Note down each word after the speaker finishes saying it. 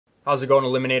How's it going,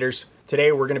 Eliminators?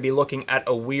 Today we're going to be looking at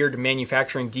a weird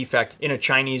manufacturing defect in a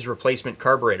Chinese replacement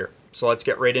carburetor. So let's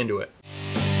get right into it.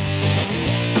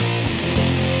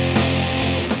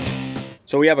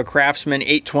 So we have a Craftsman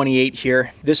 828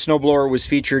 here. This snowblower was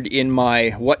featured in my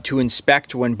what to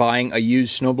inspect when buying a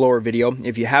used snowblower video.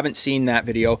 If you haven't seen that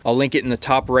video, I'll link it in the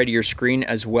top right of your screen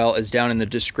as well as down in the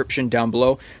description down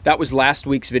below. That was last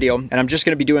week's video, and I'm just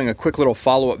going to be doing a quick little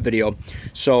follow-up video.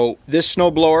 So this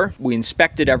snowblower, we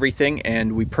inspected everything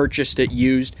and we purchased it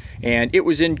used, and it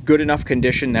was in good enough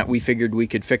condition that we figured we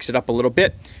could fix it up a little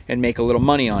bit and make a little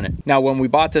money on it. Now, when we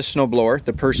bought this snowblower,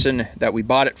 the person that we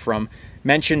bought it from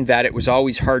mentioned that it was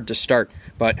always hard to start,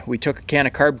 but we took a can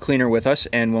of carb cleaner with us,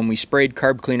 and when we sprayed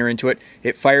carb cleaner into it,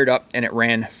 it fired up and it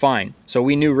ran fine. So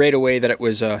we knew right away that it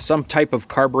was some type of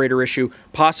carburetor issue,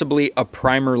 possibly a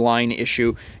primer line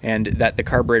issue, and that the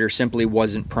carburetor simply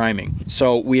wasn't priming.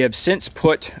 So we have since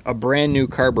put a brand new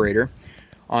carburetor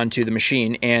onto the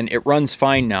machine and it runs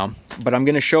fine now, but I'm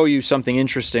going to show you something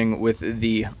interesting with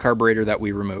the carburetor that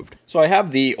we removed. So I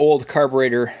have the old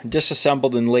carburetor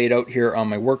disassembled and laid out here on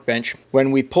my workbench.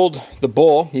 When we pulled the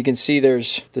bowl, you can see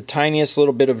there's the tiniest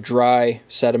little bit of dry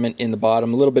sediment in the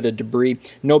bottom, a little bit of debris,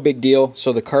 no big deal.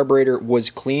 So the carburetor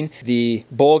was clean. The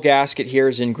bowl gasket here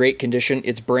is in great condition,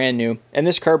 it's brand new, and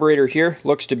this carburetor here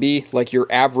looks to be like your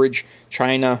average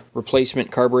China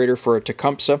replacement carburetor for a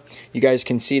Tecumseh. You guys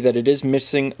can see that it is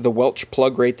missing the Welch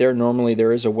plug right there. Normally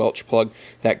there is a Welch plug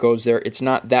that goes there. It's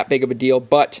not that big of a deal,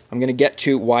 but I'm going to get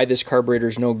to why this carburetor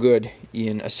is no good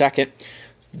in a second.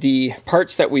 The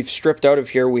parts that we've stripped out of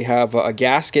here, we have a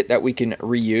gasket that we can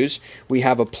reuse. We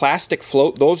have a plastic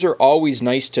float. Those are always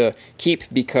nice to keep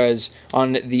because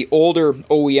on the older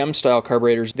OEM style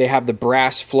carburetors, they have the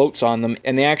brass floats on them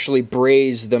and they actually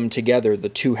braze them together. The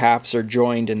two halves are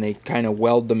joined and they kind of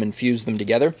weld them and fuse them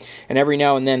together. And every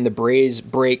now and then the braze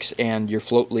breaks and your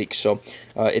float leaks. So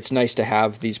it's nice to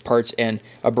have these parts and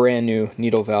a brand new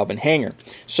needle valve and hanger.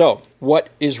 So what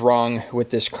is wrong with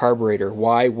this carburetor?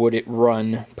 Why would it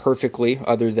run perfectly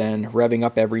other than revving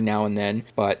up every now and then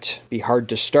but be hard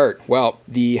to start? Well,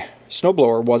 the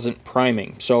snowblower wasn't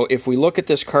priming. So if we look at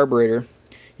this carburetor,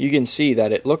 you can see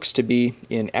that it looks to be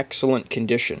in excellent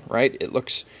condition, right? It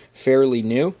looks fairly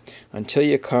new until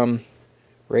you come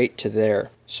right to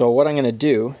there. So what I'm going to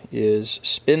do is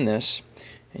spin this,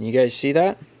 and you guys see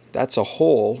that? That's a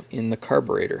hole in the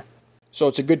carburetor. So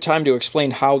it's a good time to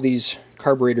explain how these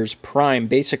carburetors prime.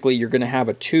 Basically, you're going to have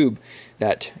a tube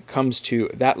that comes to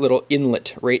that little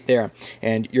inlet right there,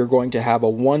 and you're going to have a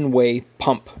one-way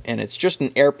pump, and it's just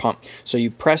an air pump. So you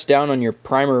press down on your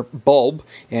primer bulb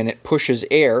and it pushes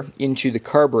air into the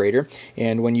carburetor,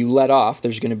 and when you let off,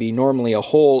 there's going to be normally a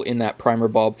hole in that primer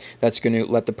bulb that's going to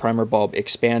let the primer bulb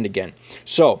expand again.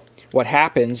 So what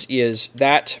happens is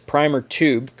that primer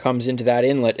tube comes into that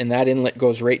inlet, and that inlet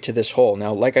goes right to this hole.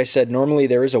 Now, like I said, normally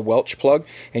there is a Welch plug,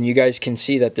 and you guys can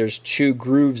see that there's two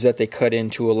grooves that they cut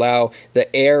in to allow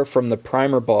the air from the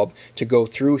primer bulb to go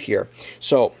through here.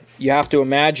 So you have to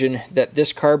imagine that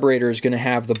this carburetor is going to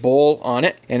have the bowl on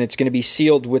it, and it's going to be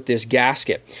sealed with this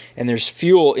gasket, and there's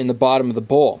fuel in the bottom of the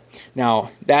bowl. Now,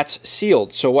 that's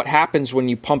sealed, so what happens when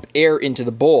you pump air into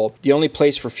the bowl, the only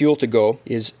place for fuel to go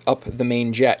is up the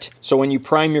main jet. So when you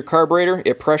prime your carburetor,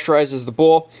 it pressurizes the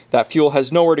bowl. That fuel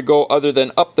has nowhere to go other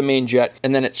than up the main jet,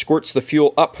 and then it squirts the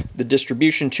fuel up the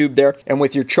distribution tube there, and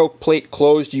with your choke plate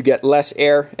closed, you get less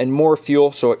air and more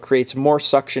fuel, so it creates more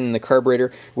suction in the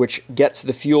carburetor, which gets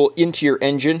the fuel into your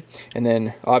engine, and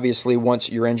then obviously once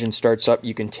your engine starts up,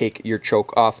 you can take your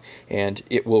choke off and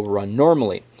it will run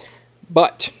normally.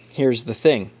 But here's the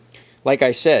thing. Like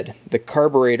I said, the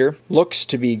carburetor looks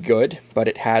to be good, but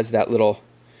it has that little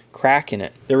crack in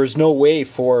it. There is no way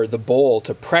for the bowl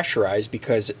to pressurize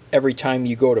because every time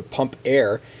you go to pump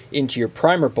air into your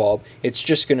primer bulb, it's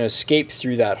just going to escape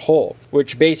through that hole,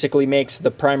 which basically makes the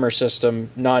primer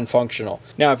system non-functional.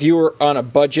 Now, if you were on a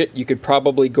budget, you could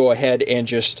probably go ahead and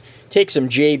just take some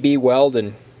JB weld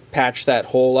and patch that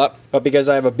hole up. But because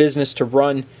I have a business to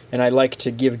run and I like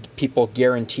to give people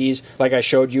guarantees, like I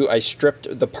showed you, I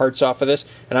stripped the parts off of this,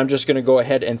 and I'm just going to go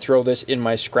ahead and throw this in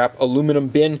my scrap aluminum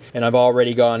bin, and I've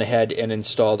already gone ahead and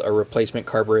installed a replacement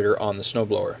carburetor on the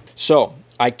snowblower. So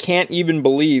I can't even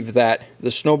believe that the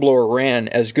snowblower ran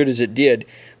as good as it did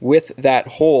with that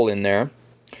hole in there.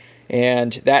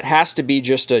 And that has to be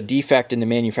just a defect in the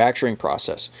manufacturing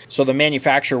process. So the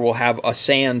manufacturer will have a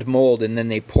sand mold, and then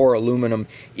they pour aluminum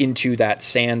into that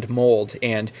sand mold,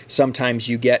 and sometimes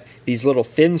you get these little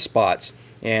thin spots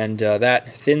and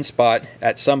that thin spot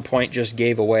at some point just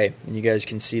gave away, and you guys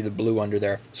can see the blue under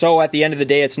there. So at the end of the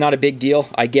day, it's not a big deal.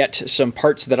 I get some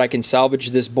parts that I can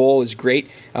salvage. This bowl is great.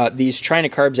 These China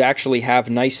carbs actually have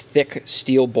nice thick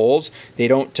steel bowls. They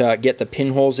don't get the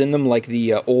pinholes in them like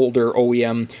the older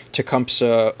OEM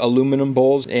Tecumseh aluminum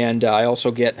bowls, and I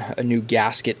also get a new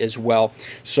gasket as well.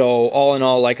 So all in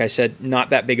all, like I said, not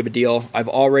that big of a deal. I've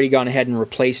already gone ahead and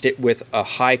replaced it with a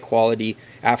high quality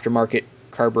aftermarket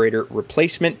carburetor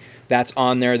replacement. That's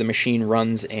on there. The machine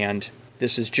runs, and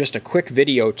this is just a quick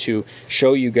video to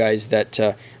show you guys that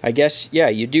I guess, yeah,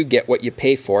 you do get what you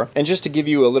pay for. And just to give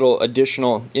you a little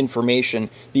additional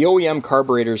information, the OEM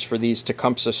carburetors for these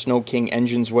Tecumseh Snow King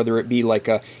engines, whether it be like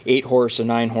a 8 horse, a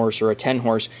 9 horse, or a 10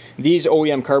 horse, these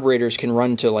OEM carburetors can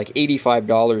run to like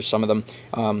 $85, some of them,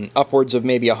 upwards of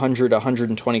maybe $100,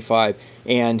 $125.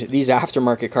 And these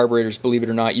aftermarket carburetors, believe it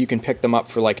or not, you can pick them up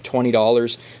for like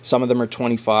 $20. Some of them are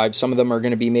 $25. Some of them are going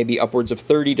to be maybe upwards of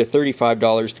 $30 to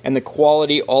 $35. And the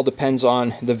quality all depends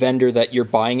on the vendor that you're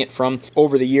buying it from.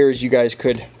 Over the years, you guys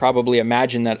could probably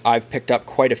imagine that I've picked up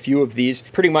quite a few of these,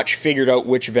 pretty much figured out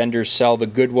which vendors sell the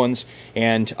good ones,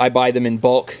 and I buy them in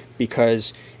bulk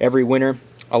because every winter,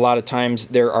 a lot of times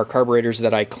there are carburetors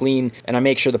that I clean, and I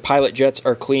make sure the pilot jets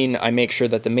are clean. I make sure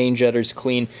that the main jet is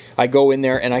clean. I go in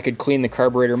there and I could clean the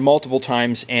carburetor multiple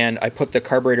times, and I put the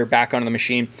carburetor back onto the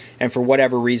machine, and for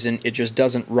whatever reason, it just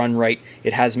doesn't run right.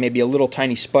 It has maybe a little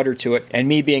tiny sputter to it, and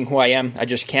me being who I am, I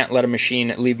just can't let a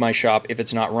machine leave my shop if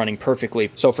it's not running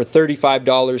perfectly. So for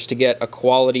 $35 to get a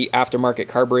quality aftermarket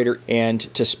carburetor and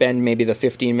to spend maybe the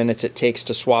 15 minutes it takes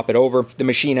to swap it over, the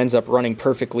machine ends up running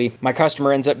perfectly. My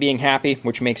customer ends up being happy,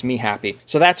 which makes me happy.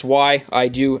 So that's why I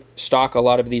do stock a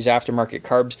lot of these aftermarket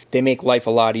carbs. They make life a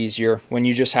lot easier when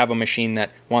you just have a machine that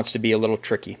wants to be a little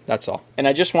tricky. That's all. And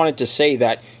I just wanted to say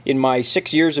that in my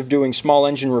 6 years of doing small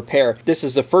engine repair, this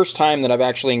is the first time that I've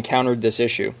actually encountered this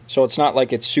issue. So it's not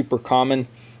like it's super common.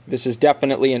 This is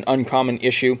definitely an uncommon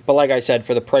issue, but like I said,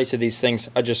 for the price of these things,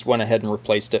 I just went ahead and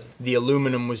replaced it. The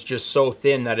aluminum was just so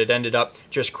thin that it ended up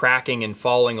just cracking and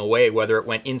falling away, whether it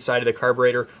went inside of the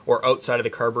carburetor or outside of the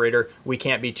carburetor. We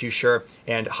can't be too sure.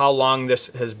 And how long this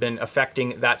has been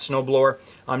affecting that snowblower,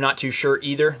 I'm not too sure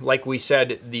either. Like we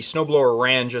said, the snowblower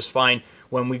ran just fine.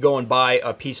 When we go and buy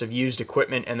a piece of used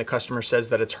equipment and the customer says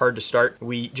that it's hard to start,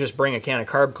 we just bring a can of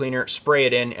carb cleaner, spray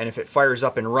it in, and if it fires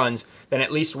up and runs, then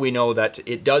at least we know that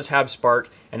it does have spark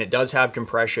and it does have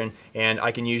compression, and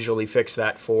I can usually fix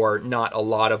that for not a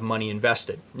lot of money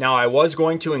invested. Now, I was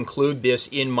going to include this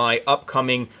in my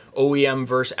upcoming OEM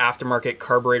versus aftermarket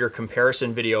carburetor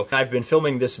comparison video. I've been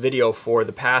filming this video for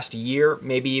the past year,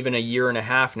 maybe even a year and a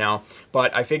half now,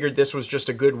 but I figured this was just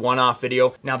a good one-off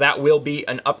video. Now that will be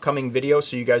an upcoming video,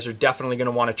 so you guys are definitely going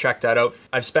to want to check that out.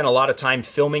 I've spent a lot of time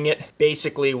filming it.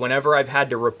 Basically, whenever I've had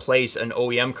to replace an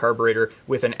OEM carburetor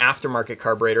with an aftermarket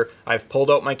carburetor, I've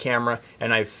pulled out my camera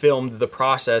and I've filmed the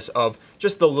process of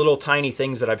just the little tiny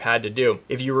things that I've had to do.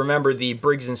 If you remember the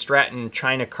Briggs & Stratton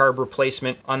China carb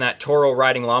replacement on that Toro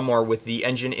riding lawnmower with the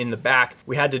engine in the back,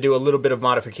 we had to do a little bit of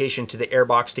modification to the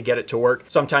airbox to get it to work.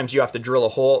 Sometimes you have to drill a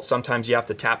hole, sometimes you have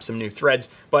to tap some new threads,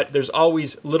 but there's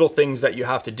always little things that you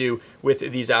have to do with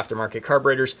these aftermarket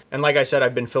carburetors. And like I said,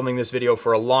 I've been filming this video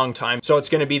for a long time, so it's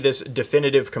going to be this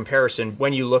definitive comparison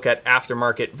when you look at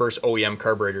aftermarket versus OEM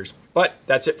carburetors. But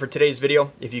that's it for today's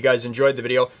video. If you guys enjoyed the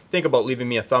video, think about leaving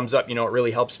me a thumbs up. You know, it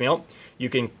really helps me out. You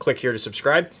can click here to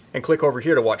subscribe and click over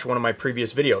here to watch one of my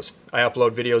previous videos. I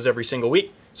upload videos every single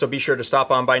week, so be sure to stop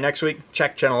on by next week,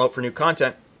 check channel out for new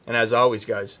content, and as always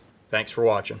guys, thanks for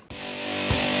watching.